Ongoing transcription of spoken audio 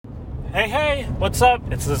Hey, what's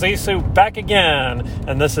up? It's the Zisu back again,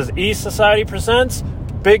 and this is E-Society Presents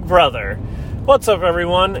Big Brother. What's up,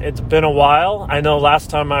 everyone? It's been a while. I know last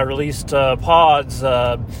time I released pods,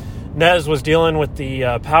 Nez was dealing with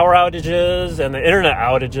the power outages and the internet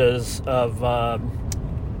outages of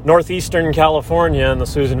northeastern California and the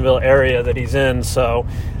Susanville area that he's in, so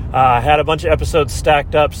I had a bunch of episodes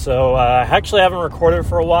stacked up, so I actually haven't recorded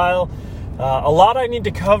for a while. A lot I need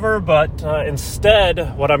to cover, but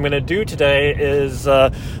instead, what I'm going to do today is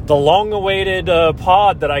the long-awaited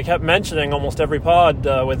pod that I kept mentioning almost every pod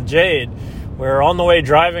with Jade. We're on the way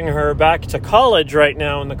driving her back to college right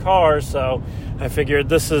now in the car, so I figured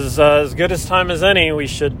this is as good as time as any. We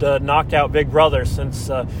should knock out Big Brother since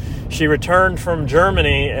she returned from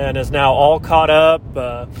Germany and is now all caught up.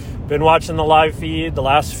 Been watching the live feed, the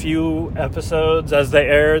last few episodes as they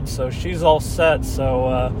aired, so she's all set,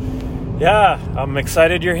 so... yeah, I'm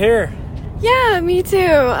excited you're here. Yeah, me too.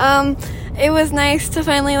 It was nice to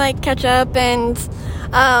finally catch up and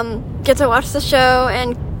get to watch the show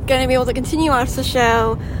and gonna be able to continue watch the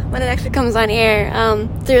show when it actually comes on air.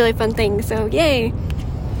 It's a really fun thing, so yay.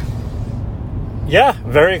 Yeah,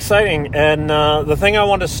 very exciting. And the thing I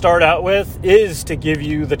want to start out with is to give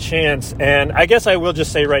you the chance, and I guess I will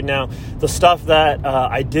just say right now, the stuff that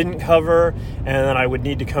I didn't cover and then I would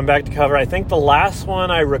need to come back to cover. I think the last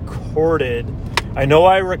one I recorded, I know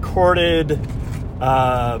I recorded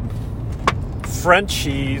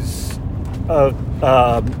Frenchie's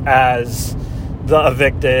as the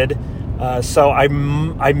evicted, so I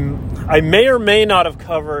may or may not have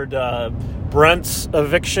covered Brent's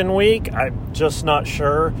eviction week. I'm just not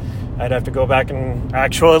sure. I'd have to go back and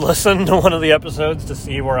actually listen to one of the episodes to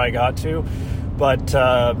see where I got to. But,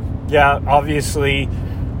 yeah, obviously,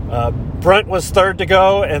 Brent was third to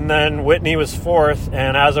go, and then Whitney was fourth.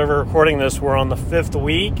 And as of recording this, we're on the fifth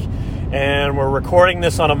week. And we're recording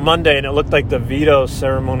this on a Monday, and it looked like the veto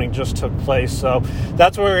ceremony just took place. So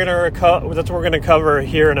that's what we're going to cover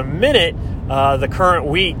here in a minute, the current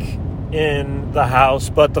week in the house.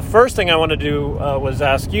 But the first thing I want to do was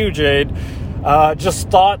ask you, Jade, just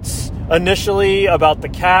thoughts initially about the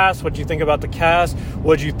cast. What do you think about the cast?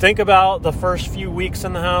 What do you think about the first few weeks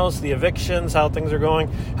in the house, the evictions, how things are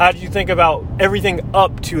going? How do you think about everything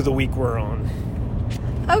up to the week we're on?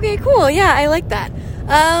 Okay, cool. Yeah, I like that.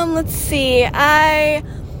 Let's see. I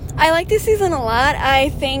like this season a lot. I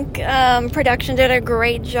think production did a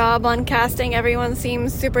great job on casting. Everyone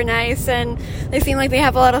seems super nice, and they seem like they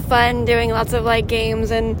have a lot of fun doing lots of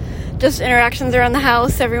games and just interactions around the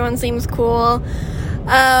house. Everyone seems cool.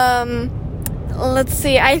 Let's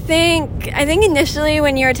see. I think initially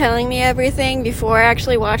when you were telling me everything before I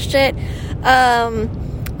actually watched it,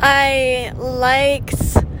 I liked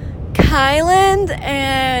Kyland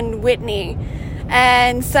and Whitney.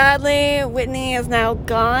 And sadly, Whitney is now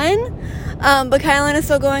gone, but Kylan is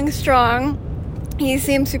still going strong. He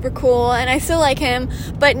seems super cool, and I still like him.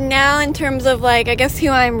 But now, in terms of I guess who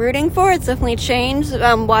I'm rooting for, it's definitely changed.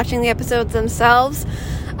 Watching the episodes themselves,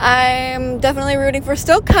 I'm definitely rooting for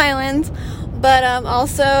still Kylan, but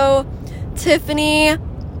also Tiffany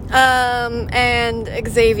and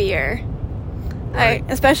Xavier. Right.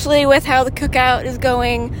 Especially with how the cookout is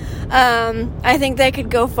going, I think they could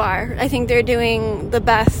go far. I think they're doing the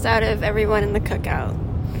best out of everyone in the cookout.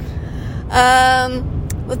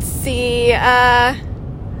 Let's see.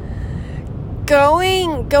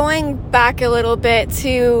 Going back a little bit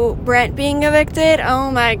to Brent being evicted.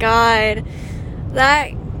 Oh my God,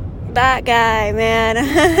 that guy, man.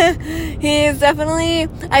 He's definitely.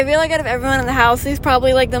 I feel like out of everyone in the house, he's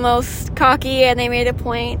probably the most cocky, and they made a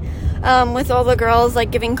point. With all the girls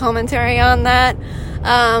giving commentary on that,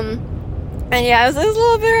 and yeah, it was a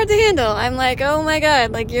little bit hard to handle. I'm oh my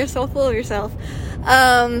God, you're so full of yourself.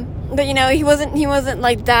 But he wasn't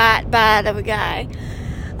that bad of a guy.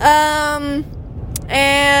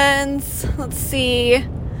 And let's see,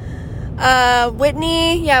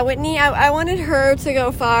 Whitney, I wanted her to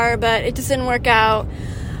go far, but it just didn't work out.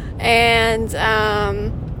 And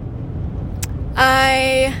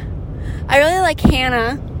I really like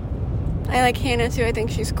Hannah. I like Hannah too. I think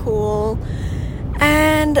she's cool.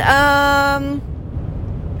 And yeah,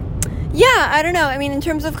 I don't know. I mean, in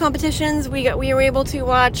terms of competitions, we were able to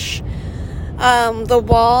watch The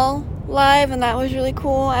Wall live, and that was really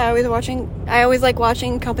cool. I always like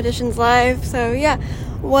watching competitions live. So yeah,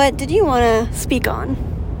 what did you want to speak on?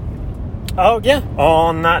 Oh yeah,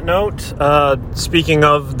 on that note, speaking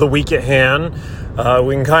of the week at hand,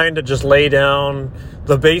 we can kind of just lay down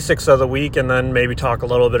the basics of the week and then maybe talk a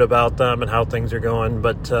little bit about them and how things are going.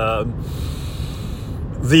 But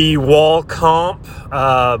the Wall comp,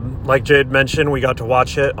 like Jade mentioned, we got to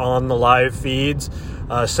watch it on the live feeds.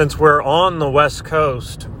 since we're on the West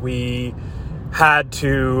Coast, we had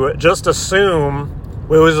to just assume,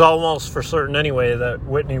 it was almost for certain anyway, that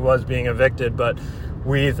Whitney was being evicted, but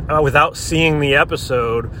without seeing the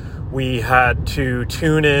episode, we had to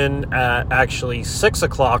tune in at actually 6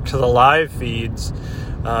 o'clock to the live feeds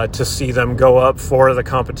to see them go up for the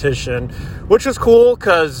competition, which was cool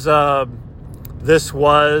because this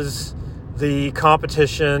was the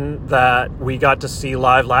competition that we got to see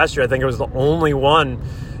live last year. I think it was the only one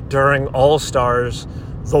during All-Stars.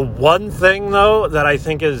 The one thing, though, that I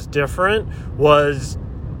think is different was,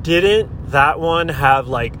 didn't that one have,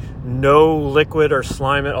 like, no liquid or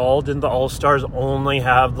slime at all? Didn't the All-Stars only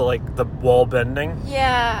have, the wall bending?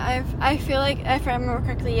 Yeah, I feel like, if I remember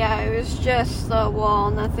correctly, yeah, it was just the wall,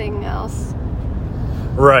 nothing else.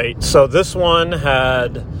 Right, so this one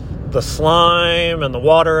had the slime and the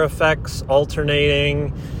water effects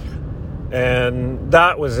alternating, and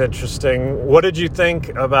that was interesting. What did you think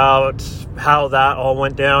about how that all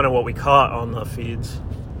went down and what we caught on the feeds?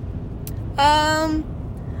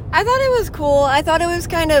 I thought it was cool. I thought it was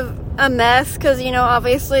kind of a mess because,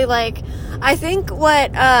 obviously, I think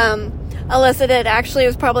what Alyssa did actually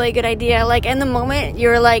was probably a good idea. Like, in the moment, you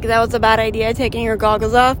were like, that was a bad idea, taking your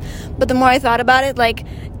goggles off. But the more I thought about it,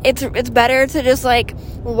 it's better to just,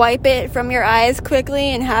 wipe it from your eyes quickly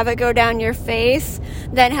and have it go down your face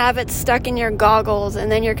than have it stuck in your goggles,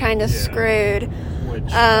 and then you're kind of screwed. Which,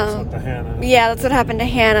 that's what to Hannah. Yeah, that's what happened to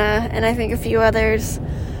Hannah, and I think a few others.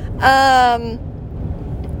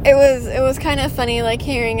 It was kind of funny,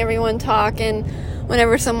 hearing everyone talk, and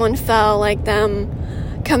whenever someone fell,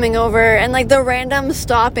 them coming over, and, the random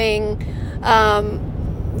stopping,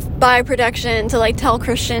 by production to, tell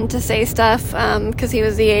Christian to say stuff, because he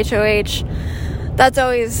was the HOH. That's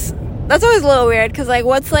always a little weird, because,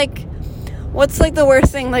 what's the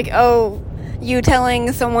worst thing, you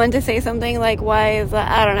telling someone to say something, why is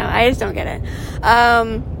that? I don't know, I just don't get it.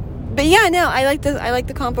 But yeah, no, I like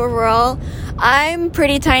the comp overall. I'm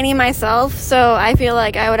pretty tiny myself, so I feel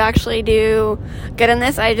like I would actually do good in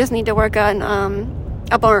this. I just need to work on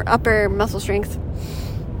upper muscle strength.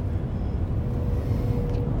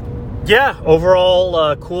 Yeah,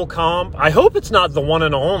 overall, cool comp. I hope it's not the one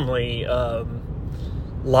and only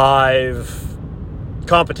live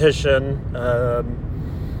competition.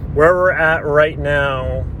 Where we're at right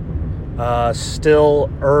now, still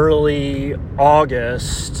early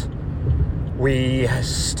August, we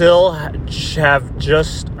still have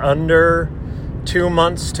just under 2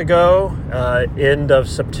 months to go. End of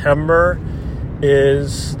September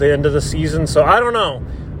is the end of the season, so I don't know.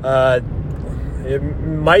 It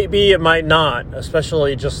might be, it might not,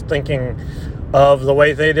 especially just thinking of the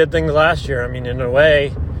way they did things last year. I mean, in a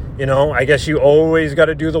way, I guess you always got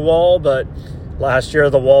to do the wall, but last year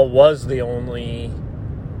the wall was the only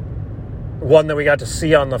one that we got to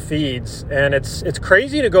see on the feeds, and it's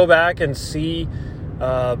crazy to go back and see,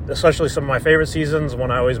 especially some of my favorite seasons, when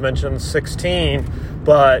I always mention 16,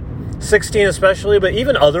 but 16 especially, but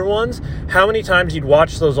even other ones, how many times you'd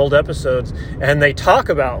watch those old episodes and they talk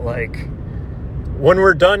about, when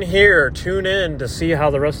we're done here, tune in to see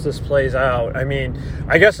how the rest of this plays out. I mean,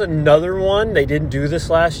 I guess another one, they didn't do this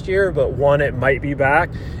last year, but one it might be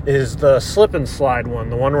back, is the slip and slide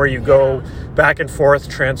one. The one where you go back and forth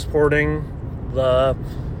transporting the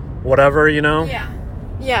whatever, Yeah.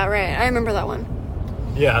 Yeah, right. I remember that one.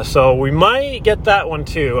 Yeah, so we might get that one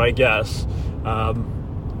too, I guess. I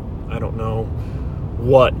don't know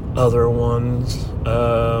what other ones.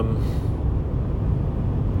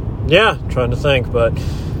 Yeah, trying to think, but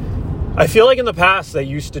I feel like in the past they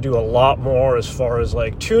used to do a lot more as far as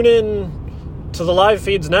tune in to the live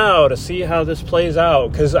feeds now to see how this plays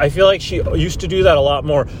out, because I feel like she used to do that a lot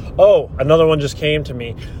more. Oh, another one just came to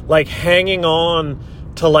me, hanging on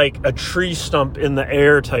to a tree stump in the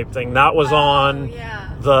air type thing. That was on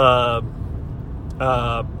the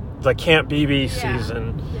Camp BB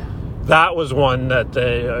season. Yeah. That was one that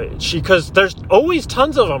because there's always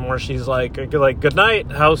tons of them where she's like good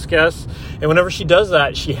night, house guests, and whenever she does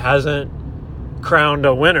that, she hasn't crowned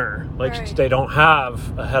a winner. They don't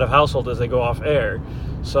have a head of household as they go off air.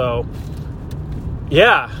 So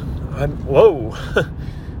yeah, whoa, a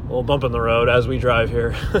little bump in the road as we drive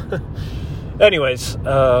here. Anyways,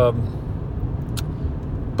 but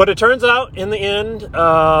it turns out in the end,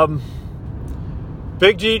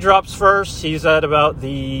 Big G drops first. He's at about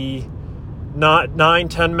the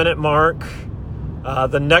 9-10 minute mark.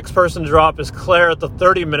 The next person to drop is Claire at the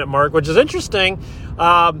 30-minute mark, which is interesting.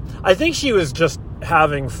 I think she was just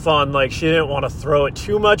having fun. She didn't want to throw it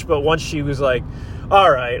too much, but once she was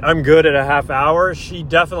all right, I'm good at a half hour, she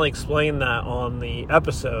definitely explained that on the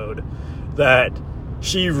episode, that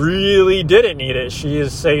she really didn't need it. She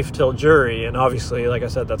is safe till jury. And obviously, like I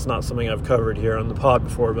said, that's not something I've covered here on the pod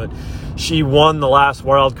before, but she won the last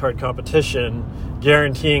wildcard competition,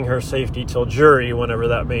 guaranteeing her safety till jury, whenever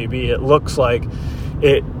that may be. It looks like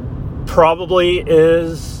it probably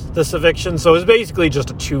is this eviction. So it's basically just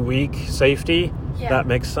a 2-week safety. Yeah. That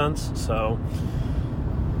makes sense. So,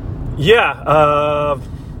 yeah.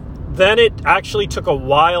 Then it actually took a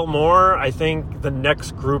while more. I think the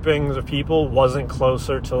next grouping of people wasn't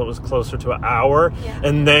closer till it was closer to an hour. Yeah.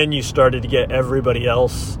 And then you started to get everybody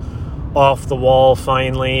else off the wall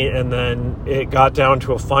finally. And then it got down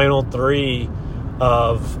to a final 3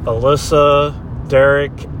 of Alyssa,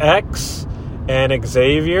 Derek X, and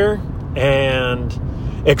Xavier. And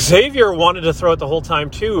Xavier wanted to throw it the whole time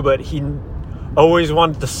too, but he always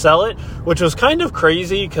wanted to sell it, which was kind of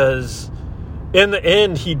crazy because in the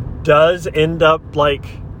end, he does end up, like,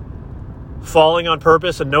 falling on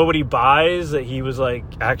purpose and nobody buys that he was, like,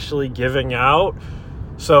 actually giving out.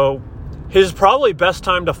 So his probably best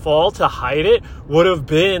time to fall to hide it would have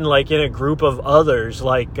been, like, in a group of others.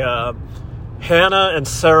 Like, Hannah and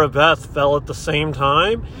Sarah Beth fell at the same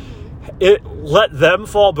time. It let them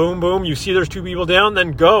fall, boom, boom. You see there's 2 people down,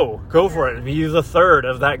 then go for it. Be the third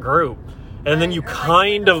of that group. And then you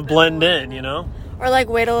kind of blend in, you know? Or, like,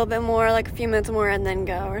 wait a little bit more, like a few minutes more, and then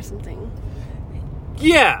go or something.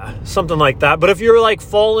 Yeah, something like that. But if you're, like,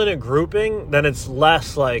 fall in a grouping, then it's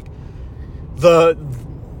less, like, the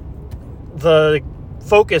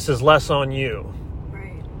focus is less on you.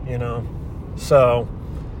 Right. You know? So,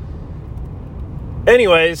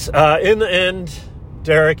 anyways, in the end,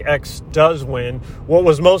 Derek X does win. What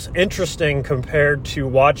was most interesting compared to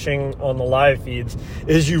watching on the live feeds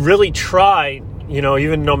is you really try, you know,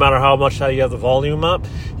 even no matter how much you have the volume up,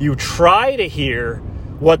 you try to hear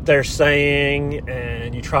what they're saying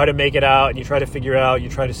and you try to make it out and you try to figure out, you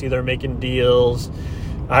try to see they're making deals.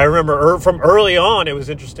 I remember from early on, it was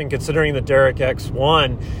interesting considering that Derek X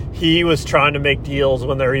won. He was trying to make deals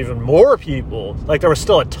when there were even more people. Like, there was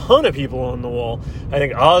still a ton of people on the wall. I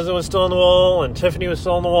think Ozzy was still on the wall and Tiffany was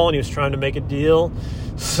still on the wall and he was trying to make a deal.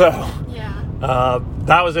 So, yeah.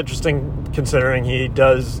 That was interesting considering he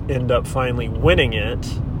does end up finally winning it.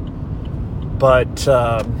 But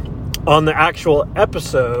on the actual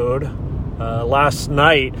episode, last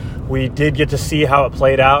night, we did get to see how it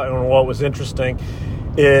played out, and what was interesting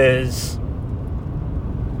is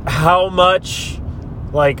how much,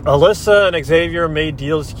 like, Alyssa and Xavier made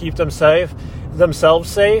deals to keep themselves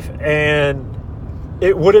safe, and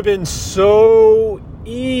it would have been so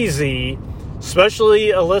easy, especially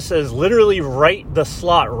Alyssa is literally the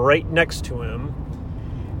slot right next to him.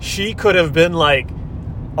 She could have been like,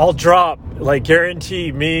 I'll drop, like,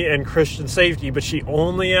 guarantee me and Christian safety, but she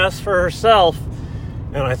only asked for herself,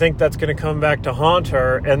 and I think that's going to come back to haunt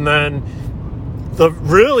her. And then the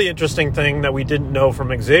really interesting thing that we didn't know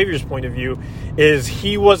from Xavier's point of view is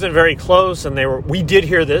he wasn't very close, and we did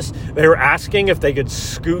hear this. They were asking if they could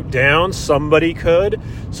scoot down, somebody could,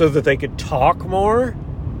 so that they could talk more,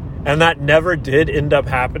 and that never did end up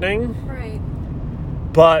happening. Right.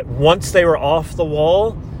 But once they were off the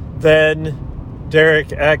wall, then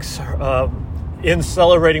Derek X, in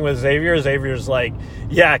celebrating with Xavier's like,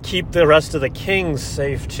 yeah, keep the rest of the kings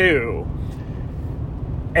safe too.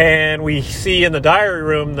 And we see in the diary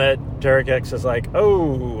room that Derek X is like,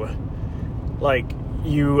 oh, like,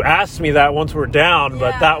 you asked me that once we're down,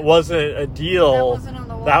 but that wasn't a deal. That wasn't on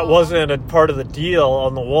the wall. That wasn't a part of the deal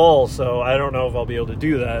on the wall, so I don't know if I'll be able to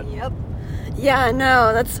do that. Yep. Yeah,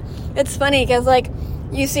 no, it's funny, because, like,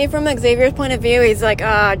 you see from Xavier's point of view, he's like,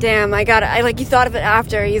 oh, damn, he thought of it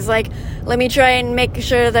after. He's like, let me try and make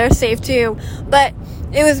sure they're safe too. But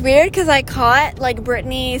it was weird, because I caught, like,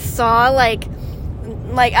 Brittany saw, like,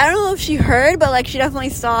 I don't know if she heard, but, like, she definitely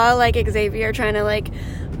saw, like, Xavier trying to, like,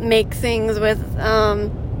 make things with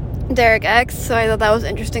Derek X, so I thought that was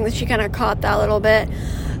interesting that she kind of caught that a little bit.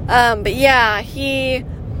 But yeah, I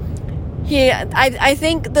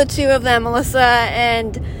think the two of them, Alyssa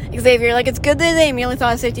and Xavier, like, it's good that they immediately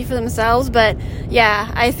thought of safety for themselves, but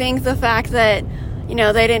yeah, I think the fact that, you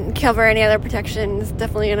know, they didn't cover any other protection is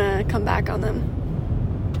definitely gonna come back on them.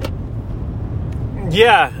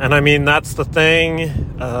 Yeah, and I mean, that's the thing.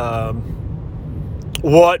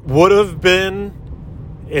 What would have been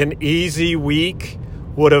an easy week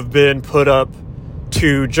would have been put up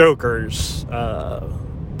to jokers.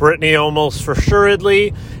 Brittany almost for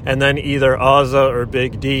assuredly, and then either Ozza or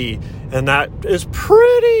Big D. And that is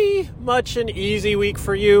pretty much an easy week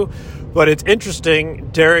for you. But it's interesting,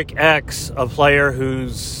 Derek X, a player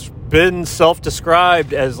who's been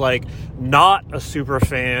self-described as, like, not a super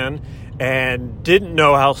fan, and didn't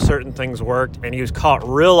know how certain things worked, and he was caught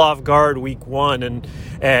real off guard week one,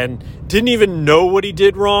 and didn't even know what he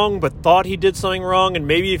did wrong, but thought he did something wrong, and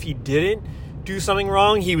maybe if he didn't do something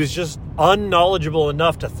wrong, he was just unknowledgeable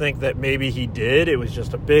enough to think that maybe he did. It was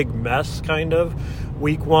just a big mess kind of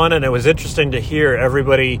week one, and it was interesting to hear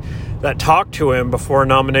everybody that talked to him before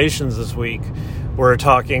nominations this week were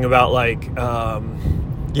talking about like,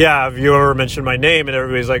 have you ever mentioned my name? And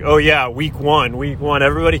everybody's like, oh yeah, week one.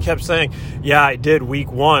 Everybody kept saying, yeah, I did week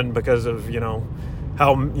one because of,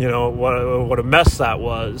 how, what a mess that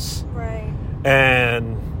was. Right.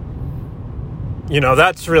 And,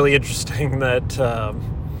 that's really interesting that,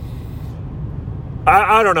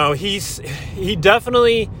 I don't know. He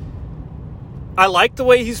definitely, I like the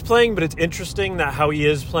way he's playing, but it's interesting that how he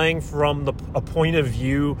is playing from a point of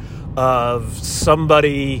view of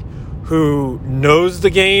somebody who knows the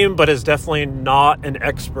game, but is definitely not an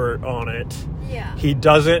expert on it. Yeah. He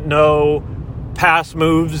doesn't know past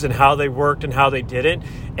moves and how they worked and how they didn't.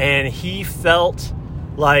 And he felt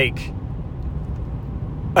like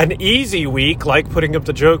an easy week, like putting up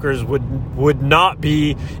the Jokers, would not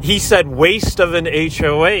be, he said, waste of an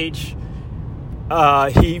HOH.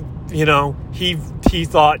 He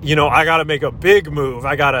thought, I got to make a big move.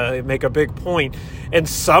 I got to make a big point. And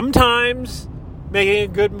sometimes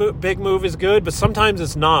making a big move is good, but sometimes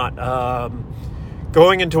it's not.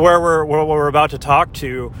 Going into where we're about to talk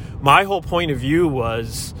to, my whole point of view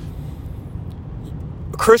was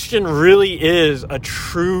Christian really is a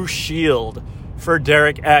true shield for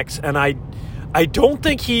Derek X, and I don't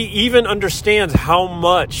think he even understands how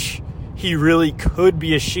much he really could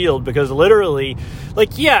be a shield, because literally,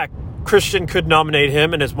 Christian could nominate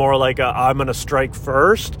him, and it's more like I'm going to strike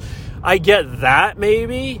first. I get that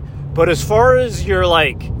maybe, but as far as you're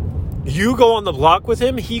you go on the block with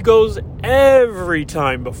him, he goes every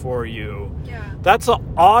time before you. Yeah. That's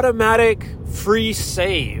an automatic free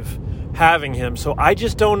save having him. So I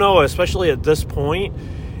just don't know, especially at this point,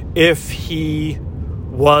 if he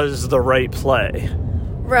was the right play.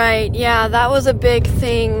 Right, yeah, that was a big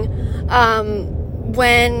thing.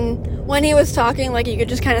 When he was talking, you could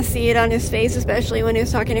just kind of see it on his face, especially when he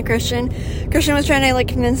was talking to Christian. Christian was trying to,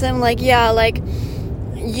 convince him, you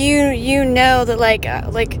know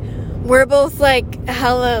that, we're both,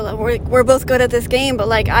 we're both good at this game,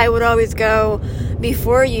 but, I would always go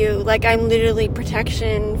before you. I'm literally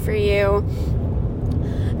protection for you.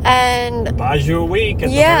 And buys you a week at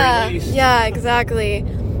the very least. Yeah, exactly.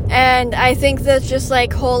 And I think that's just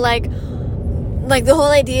whole the whole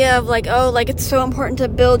idea of it's so important to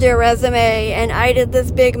build your resume, and I did this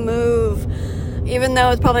big move, even though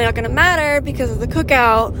it's probably not going to matter because of the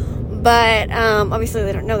cookout, but obviously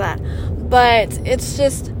they don't know that. But it's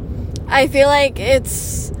just, I feel like at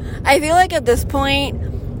this point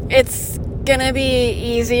it's gonna be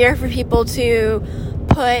easier for people to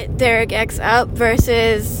put Derek X up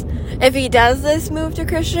versus if he does this move to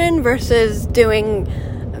Christian versus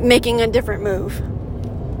making a different move.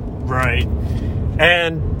 Right.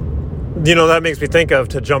 And, that makes me think of,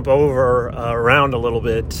 to jump around a little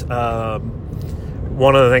bit,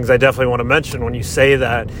 one of the things I definitely want to mention when you say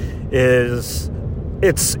that is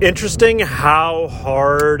it's interesting how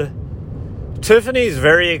hard Tiffany's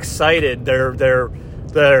very excited. Their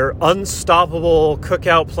unstoppable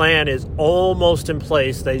cookout plan is almost in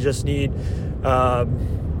place. They just need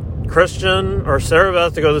Christian or Sarah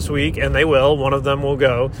Beth to go this week, and they will. One of them will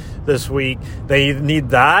go this week. They need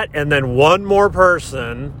that, and then one more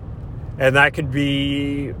person, and that could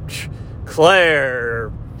be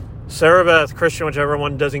Claire, Sarah Beth, Christian, whichever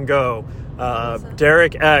one doesn't go,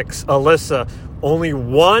 Derek X, Alyssa. Only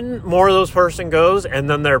one more of those person goes, and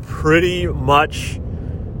then they're pretty much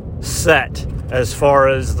set as far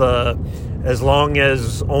as as long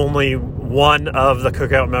as only one of the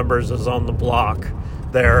cookout members is on the block.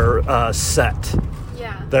 They're set.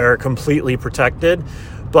 Yeah. They're completely protected.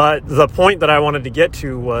 But the point that I wanted to get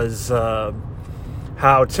to was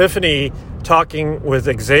how Tiffany, talking with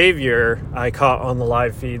Xavier, I caught on the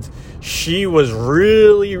live feeds, she was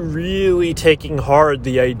really, really taking hard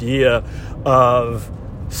the idea of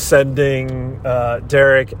sending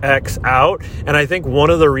Derek X out. And I think one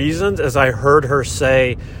of the reasons is I heard her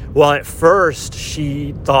say, well, at first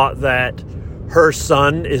she thought that her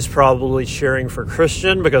son is probably cheering for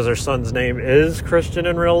Christian because her son's name is Christian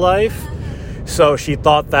in real life. So she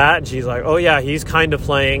thought that, and she's like, oh yeah, he's kind of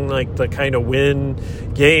playing the kind of win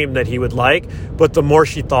game that he would like. But the more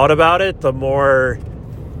she thought about it, the more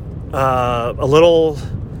a little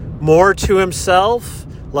more to himself,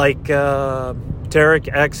 Derek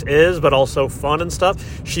X is, but also fun and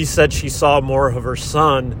stuff. She said she saw more of her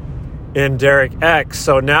son in Derek X.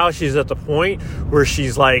 So now she's at the point where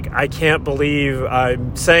she's like, I can't believe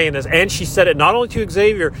I'm saying this. And she said it not only to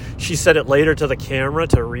Xavier, she said it later to the camera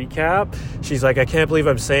to recap. She's like, I can't believe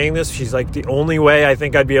I'm saying this. She's like, the only way I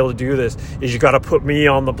think I'd be able to do this is you got to put me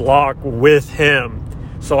on the block with him.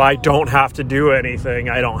 So I don't have to do anything.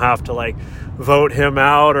 I don't have to like vote him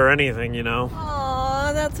out or anything, you know?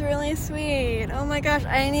 Oh, that's really sweet. Oh my gosh,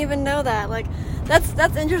 I didn't even know that. Like,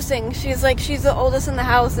 that's interesting. She's the oldest in the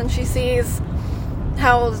house, and she sees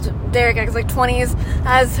how old Derek X, like 20s,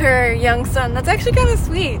 as her young son. That's actually kind of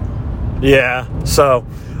sweet. Yeah, so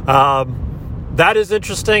that is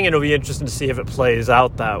interesting, and it'll be interesting to see if it plays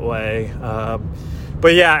out that way.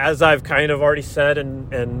 But yeah, as I've kind of already said,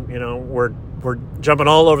 and you know, we're jumping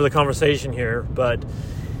all over the conversation here, but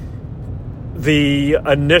the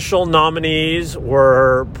initial nominees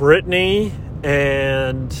were Brittany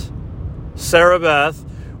and Sarah Beth,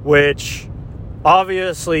 which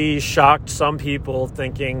obviously shocked some people,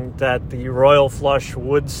 thinking that the Royal Flush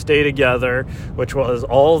would stay together, which was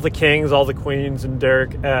all the kings, all the queens, and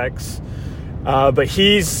Derek X. But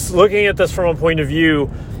he's looking at this from a point of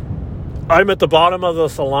view, I'm at the bottom of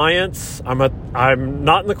this alliance. I'm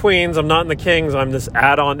not in the queens, I'm not in the kings, I'm this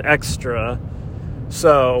add-on extra.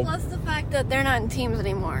 So plus the fact that they're not in teams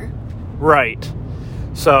anymore. Right.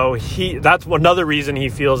 So that's another reason he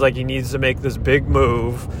feels like he needs to make this big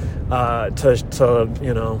move to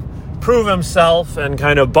you know, prove himself and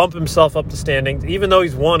kind of bump himself up the standings, even though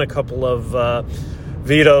he's won a couple of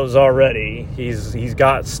vetoes already. He's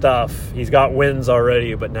got stuff. He's got wins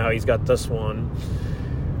already, but now he's got this one.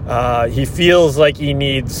 He feels like he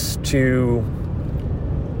needs to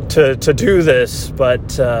do this,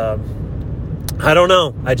 but I don't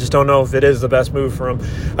know. I just don't know if it is the best move for him.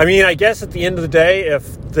 I mean, I guess at the end of the day,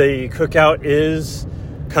 if the cookout is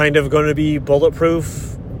kind of going to be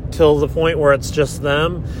bulletproof till the point where it's just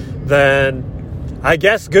them, then I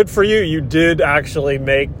guess good for you. You did actually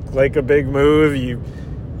make like a big move. You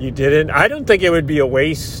didn't. I don't think it would be a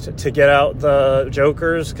waste to get out the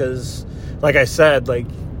jokers, because like I said, like,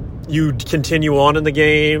 you continue on in the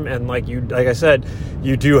game, and like I said,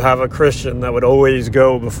 you do have a Christian that would always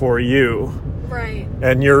go before you. Right.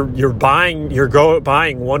 And you're buying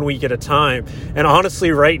 1 week at a time. And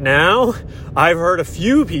honestly, right now, I've heard a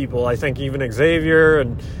few people, I think even Xavier,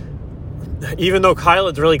 and even though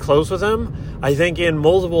Kyla's really close with him, I think in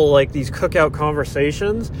multiple like these cookout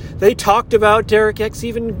conversations, they talked about Derek X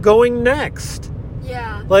even going next.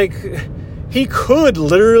 Yeah. Like, he could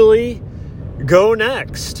literally go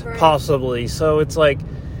next, right, possibly. So it's like,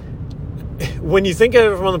 when you think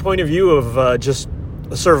of it from the point of view of just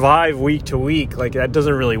survive week to week, like, that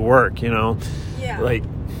doesn't really work, you know? Yeah. Like,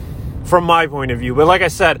 from my point of view. But like I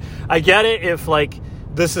said, I get it if, like,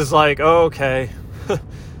 this is like, oh, okay,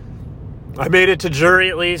 I made it to jury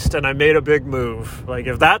at least, and I made a big move. Like,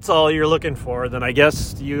 if that's all you're looking for, then I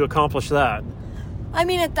guess you accomplish that. I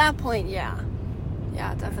mean, at that point, yeah.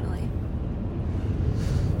 Yeah, definitely.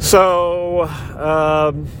 So,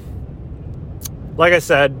 like I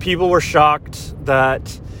said, people were shocked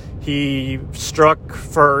that he struck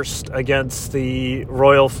first against the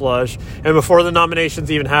Royal Flush. And before the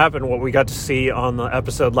nominations even happened, what we got to see on the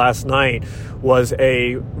episode last night was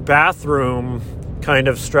a bathroom kind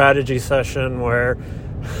of strategy session where,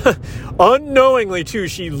 unknowingly too,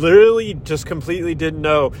 she literally just completely didn't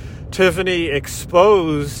know, Tiffany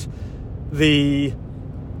exposed the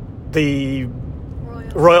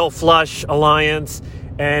Royal Flush alliance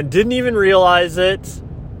and didn't even realize it,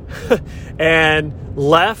 and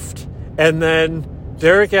left. And then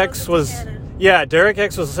Derek X was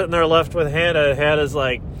sitting there left with Hannah. Hannah's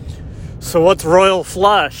like, so what's Royal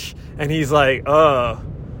Flush? And he's like,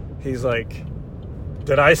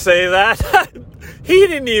 did I say that? He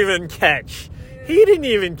didn't even catch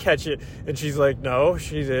it. And she's like, no,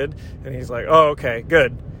 she did. And he's like, oh, okay,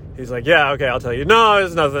 good. He's like, yeah, okay, I'll tell you. No,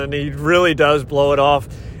 it's nothing. He really does blow it off.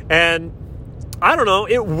 And I don't know,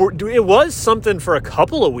 it was something for a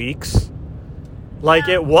couple of weeks. Like,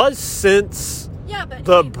 it was since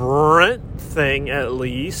the Brent thing, at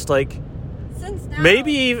least. Like, since now.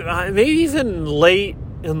 Maybe even late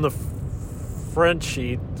in the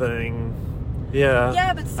Frenchie thing. Yeah.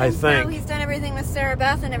 Yeah, but since now he's done everything with Sarah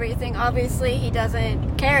Beth and everything, obviously he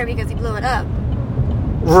doesn't care because he blew it up.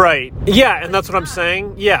 Right. Yeah, and that's what I'm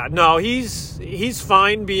saying. Yeah, no, he's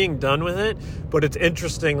fine being done with it, but it's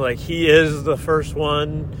interesting, like, he is the first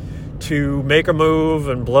one to make a move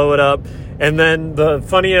and blow it up. And then the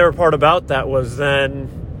funnier part about that was then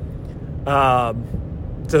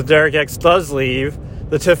so Derek X does leave,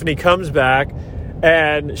 the Tiffany comes back,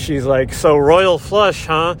 and she's like, so Royal Flush,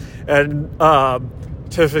 huh? And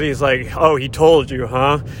Tiffany's like, oh, he told you,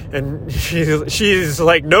 huh? And she's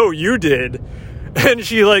like, no, you did. And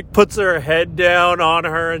she like puts her head down on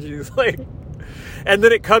her, and she's like, and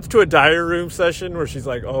then it cuts to a diary room session where she's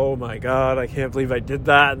like, oh my God, I can't believe I did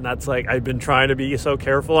that. And that's like, I've been trying to be so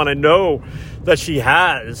careful, and I know that she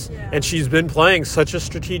has. Yeah. And she's been playing such a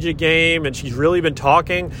strategic game, and she's really been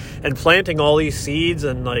talking and planting all these seeds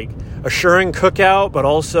and like assuring Cookout, but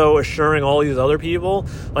also assuring all these other people.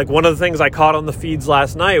 Like one of the things I caught on the feeds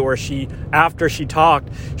last night where after she talked,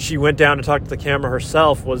 she went down to talk to the camera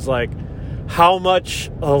herself, was like, how much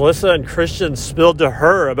Alyssa and Christian spilled to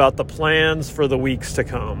her about the plans for the weeks to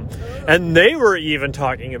come. And they were even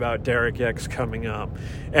talking about Derek X coming up.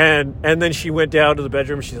 And then she went down to the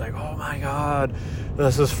bedroom. She's like, oh my God,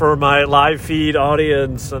 this is for my live feed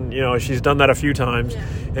audience. And, she's done that a few times. Yeah.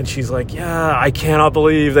 And she's like, yeah, I cannot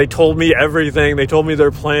believe they told me everything. They told me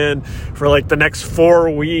their plan for like the next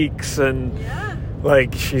 4 weeks. And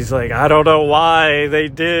like, she's like, I don't know why they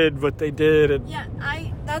did what they did. And yeah,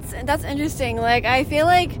 that's interesting. Like, I feel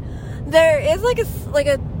like there is like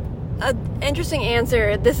a interesting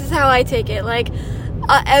answer. This is how I take it. Like,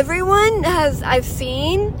 everyone I've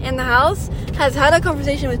seen in the house has had a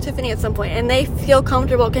conversation with Tiffany at some point, and they feel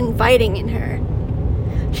comfortable confiding in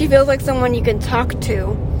her. She feels like someone you can talk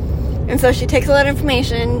to, and so she takes a lot of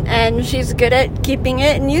information, and she's good at keeping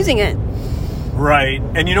it and using it. Right.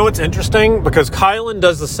 And you know what's interesting? Because Kylan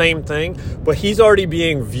does the same thing, but he's already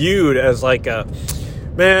being viewed as like a,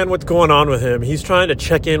 man, what's going on with him? He's trying to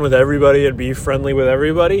check in with everybody and be friendly with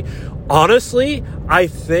everybody. Honestly, I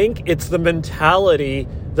think it's the mentality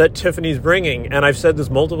that Tiffany's bringing. And I've said this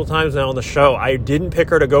multiple times now on the show. I didn't pick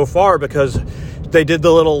her to go far because they did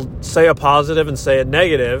the little say a positive and say a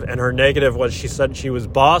negative. And her negative was she said she was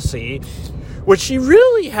bossy, which she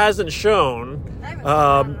really hasn't shown.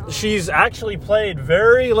 She's actually played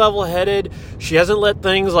very level-headed. She hasn't let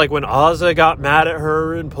things like when Azah got mad at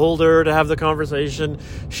her and pulled her to have the conversation.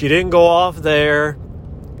 She didn't go off there.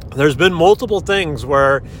 There's been multiple things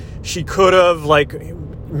where she could have like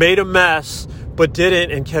made a mess but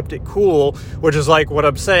didn't and kept it cool, which is like what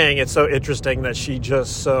I'm saying. It's so interesting that she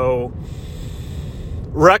just so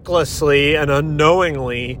recklessly and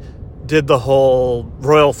unknowingly did the whole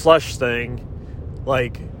royal flush thing.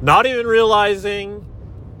 Like, not even realizing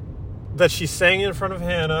that she's saying it in front of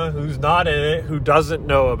Hannah, who's not in it, who doesn't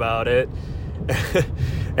know about it.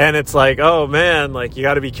 And it's like, oh man, like, you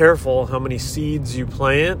got to be careful how many seeds you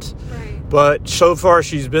plant. Right. But so far,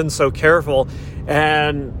 she's been so careful.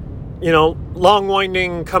 And, long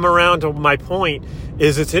winding, come around to my point,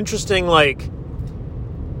 is it's interesting, like,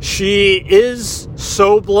 she is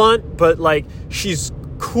so blunt, but, like, she's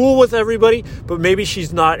cool with everybody, but maybe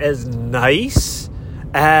she's not as nice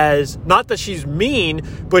as, not that she's mean,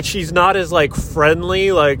 but she's not as like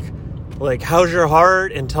friendly, like how's your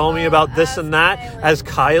heart and tell me about this and that as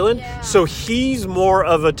Kylan. Yeah. So he's more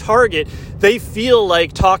of a target. They feel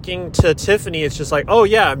like talking to Tiffany, it's just like, oh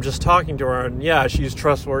yeah, I'm just talking to her, and yeah, she's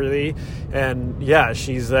trustworthy, and yeah,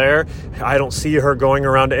 she's there. I don't see her going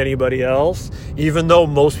around to anybody else, even though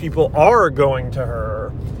most people are going to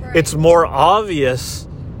her. Right. It's more obvious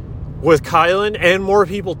with Kylan, and more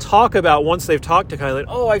people talk about once they've talked to Kylan,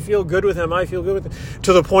 oh, I feel good with him,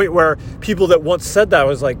 to the point where people that once said that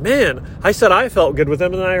was like, man, I said I felt good with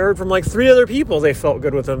him, and I heard from like 3 other people they felt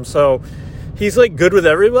good with him. So he's like good with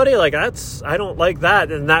everybody. Like, I don't like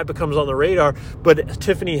that, and that becomes on the radar. But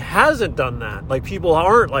Tiffany hasn't done that. Like, people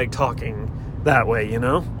aren't like talking that way,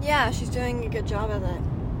 Yeah, she's doing a good job of it.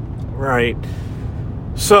 Right.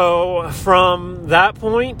 So from that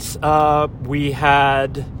point, we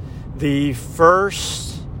had the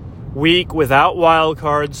first week without wild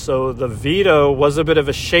cards, so the veto was a bit of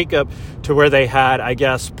a shakeup to where they had, I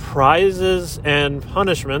guess, prizes and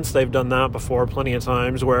punishments. They've done that before plenty of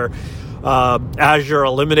times, where as you're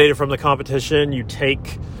eliminated from the competition, you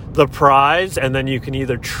take the prize and then you can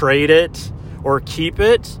either trade it or keep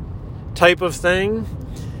it, type of thing.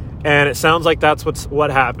 And it sounds like that's what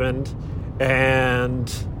happened.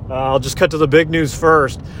 And I'll just cut to the big news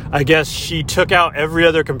first. I guess she took out every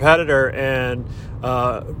other competitor, and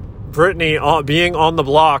Brittany, being on the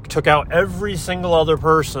block, took out every single other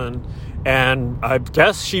person. And I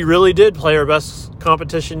guess she really did play her best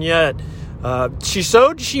competition yet. She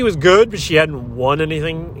showed she was good, but she hadn't won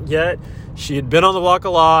anything yet. She had been on the block a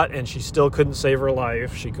lot, and she still couldn't save her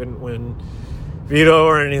life. She couldn't win veto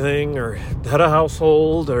or anything, or head of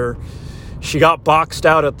household, or she got boxed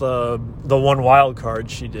out at the one wild card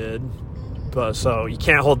she did. But so you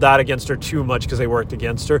can't hold that against her too much because they worked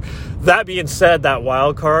against her. That being said, that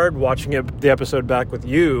wild card, watching the episode back with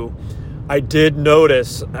you, I did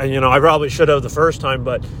notice, I probably should have the first time,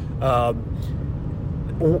 but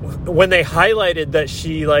when they highlighted that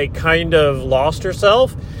she like kind of lost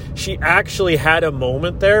herself, she actually had a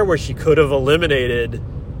moment there where she could have eliminated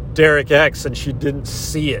Derek X and she didn't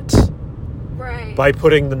see it. Right. By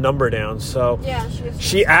putting the number down. So yeah,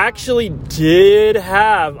 she actually did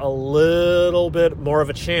have a little bit more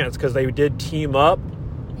of a chance because they did team up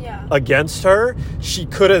against her. She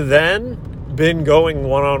could have then been going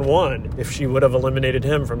one-on-one if she would have eliminated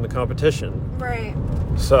him from the competition. Right.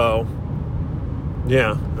 So,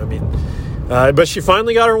 yeah, I mean, but she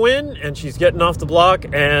finally got her win, and she's getting off the block.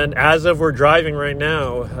 And as of we're driving right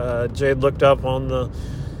now, Jade looked up on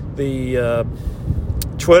the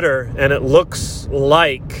Twitter, and it looks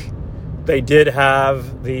like they did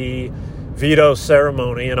have the veto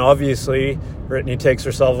ceremony, and obviously Brittany takes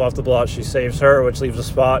herself off the block. She saves her, which leaves a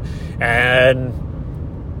spot,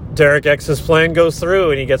 and Derek X's plan goes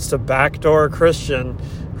through, and he gets to backdoor Christian.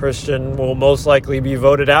 Christian will most likely be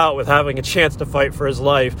voted out with having a chance to fight for his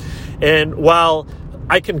life. And while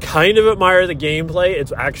I can kind of admire the gameplay,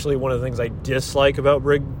 it's actually one of the things I dislike about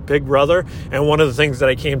Big Brother, and one of the things that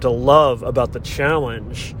I came to love about the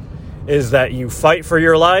challenge is that you fight for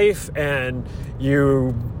your life and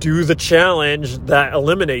you do the challenge that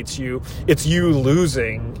eliminates you. It's you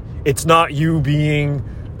losing. It's not you being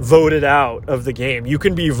voted out of the game. You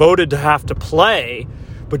can be voted to have to play,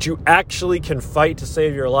 but you actually can fight to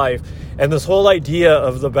save your life. And this whole idea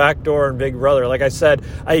of the backdoor and Big Brother, like I said,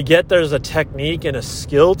 I get there's a technique and a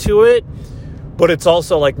skill to it, but it's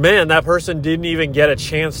also like, man, that person didn't even get a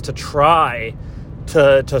chance to try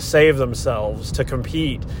to save themselves, to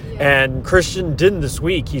compete. Yeah. And Christian didn't this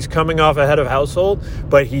week. He's coming off a head of household,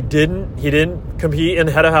 but he didn't compete in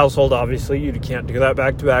head of household, obviously. You can't do that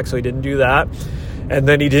back to back, so he didn't do that. And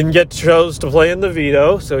then he didn't get chose to play in the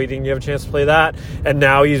veto, so he didn't have a chance to play that. And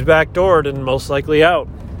now he's backdoored and most likely out.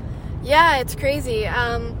 Yeah, it's crazy.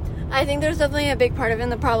 I think there's definitely a big part of it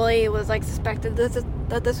that probably was like suspected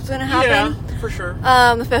that this was going to happen. Yeah, for sure.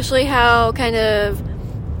 Especially how kind of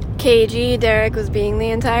cagey Derek was being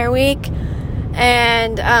the entire week.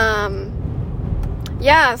 And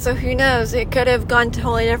yeah, so who knows? It could have gone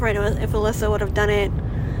totally different if Alyssa would have done it.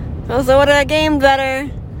 If Alyssa would have gamed better.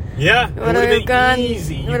 Yeah, it would have been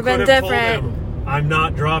easy. It would have been different. Told him, I'm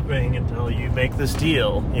not dropping until you make this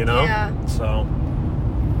deal, you know? Yeah. So,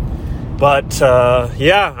 but,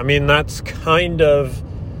 yeah, I mean, that's kind of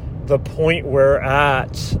the point we're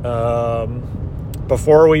at.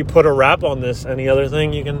 Before we put a wrap on this, any other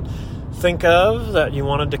thing you can think of that you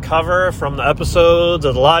wanted to cover from the episodes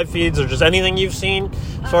or the live feeds or just anything you've seen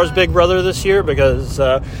as far as Big Brother this year? Because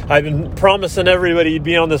I've been promising everybody you'd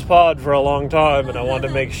be on this pod for a long time, and I wanted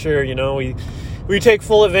to make sure, you know, we take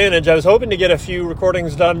full advantage. I was hoping to get a few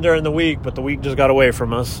recordings done during the week, but the week just got away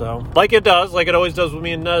from us. So, like it always does with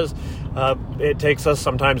me and Nez, it takes us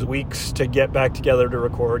sometimes weeks to get back together to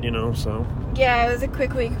record, you know, so. Yeah, it was a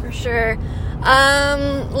quick week for sure.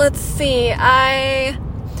 Let's see. I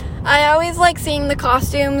always like seeing the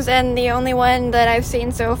costumes, and the only one that I've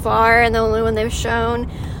seen so far, and the only one they've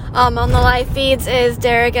shown on the live feeds, is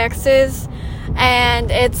Derek X's.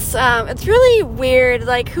 And it's really weird,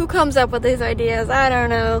 like, who comes up with these ideas? I don't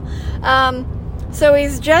know. So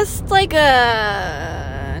he's just like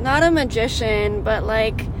not a magician, but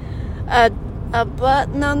like not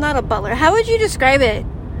a butler. How would you describe it?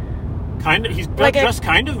 He's like dressed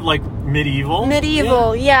kind of like medieval.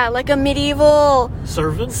 Medieval, yeah, like a medieval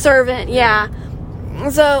servant, yeah.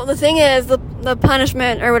 So the thing is, the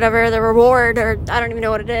punishment or whatever, the reward, or I don't even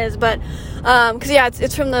know what it is, but because yeah,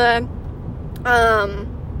 it's from the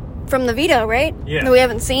veto, right? Yeah. That we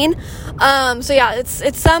haven't seen. So yeah,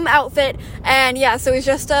 it's some outfit, and yeah, so he's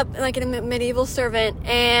dressed up like a medieval servant,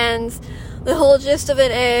 and the whole gist of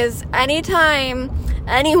it is anytime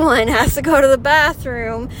anyone has to go to the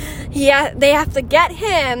bathroom, they have to get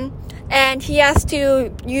him, and he has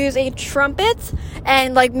to use a trumpet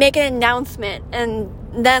and like make an announcement, and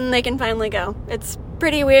then they can finally go. It's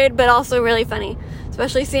pretty weird, but also really funny,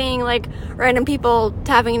 especially seeing like random people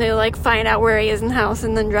having to like find out where he is in the house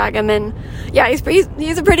and then drag him in. Yeah, he's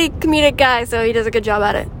a pretty comedic guy, so he does a good job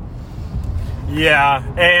at it. Yeah,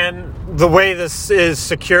 and the way this is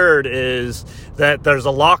secured is that there's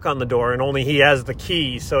a lock on the door and only he has the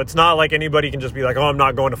key. So it's not like anybody can just be like, oh, I'm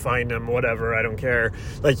not going to find him, whatever, I don't care.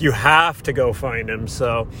 Like, you have to go find him.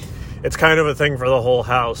 So it's kind of a thing for the whole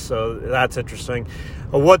house. So that's interesting.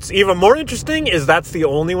 What's even more interesting is that's the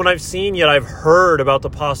only one I've seen, yet I've heard about the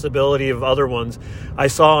possibility of other ones. I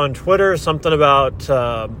saw on Twitter something about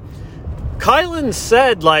Kylan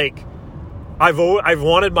said, like, I've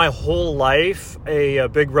wanted my whole life a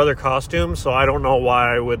Big Brother costume, so I don't know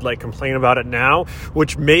why I would like complain about it now,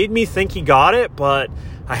 which made me think he got it, but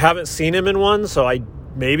I haven't seen him in one, so I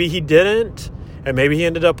maybe he didn't, and maybe he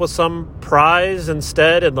ended up with some prize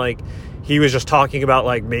instead, and like he was just talking about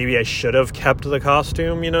like maybe I should have kept the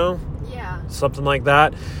costume, Yeah. something like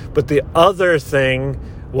that. But the other thing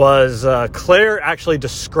was Claire actually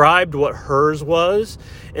described what hers was,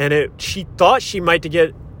 and she thought she might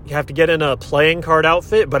have to get in a playing card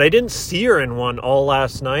outfit, but I didn't see her in one all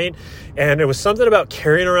last night. And it was something about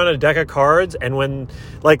carrying around a deck of cards, and when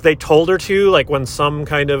like they told her to, like when some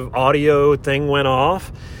kind of audio thing went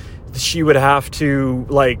off, she would have to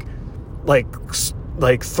like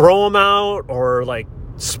throw them out or like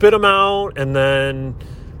spit them out, and then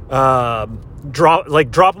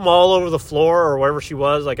drop them all over the floor or wherever she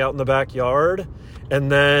was, like out in the backyard,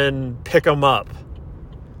 and then pick them up.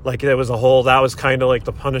 Like that was kind of like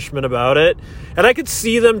the punishment about it. And I could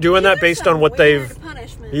see them doing that based on what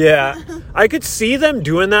punishment. Yeah. I could see them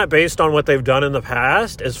doing that based on what they've done in the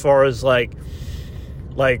past, as far as like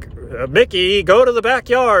Mickey, go to the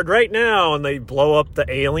backyard right now, and they blow up the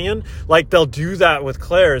alien. Like they'll do that with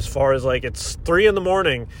Claire, as far as like it's 3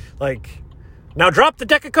 a.m, like, now drop the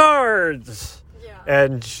deck of cards. Yeah.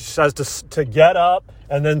 And she has to get up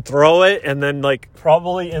and then throw it, and then like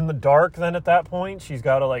probably in the dark then at that point she's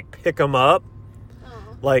got to like pick them up.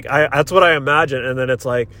 Oh. Like that's what I imagine. And then it's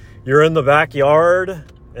like you're in the backyard,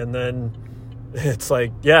 and then it's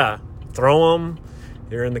like, yeah, throw them.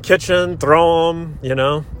 You're in the kitchen, throw them,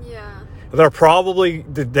 Yeah. They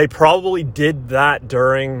probably did that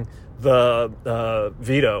during the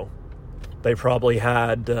veto. They probably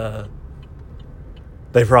had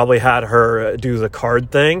her do the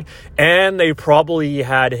card thing, and they probably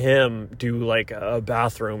had him do like a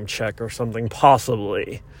bathroom check or something,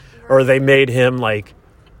 possibly. Right. Or they made him like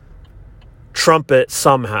trumpet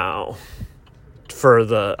somehow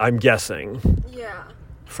I'm guessing. Yeah.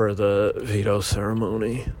 For the veto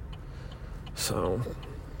ceremony. So,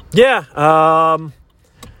 yeah.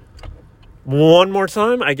 One more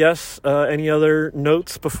time, I guess. Any other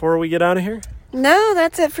notes before we get out of here? No,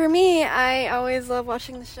 that's it for me. I always love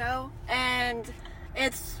watching the show, and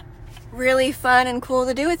it's really fun and cool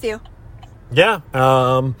to do with you. Yeah.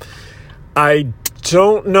 I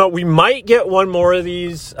don't know. We might get one more of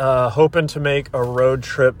these, hoping to make a road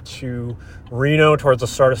trip to Reno towards the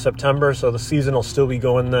start of September, so the season will still be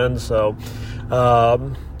going then. So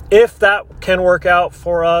if that can work out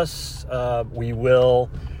for us, we will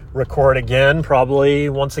record again, probably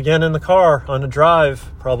once again in the car on a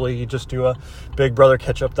drive. Probably just do a Big Brother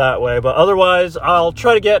catch up that way. But otherwise, I'll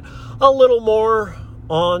try to get a little more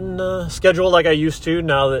on schedule like I used to,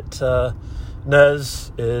 now that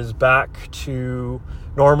Nez is back to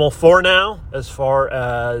normal for now, as far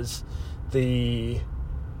as the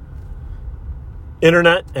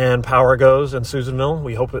internet and power goes in Susanville.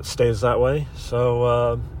 We hope it stays that way.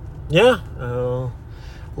 So,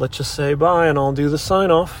 let's just say bye, and I'll do the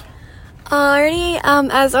sign-off. Alrighty,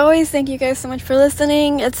 as always, thank you guys so much for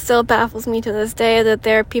listening. It still baffles me to this day that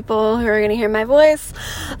there are people who are going to hear my voice.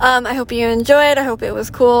 I hope you enjoyed. I hope it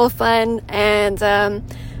was cool, fun, and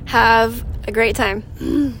have a great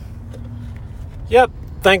time. Yep.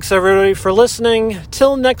 Thanks, everybody, for listening.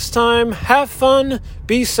 Till next time, have fun,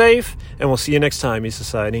 be safe, and we'll see you next time,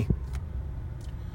 E-Society.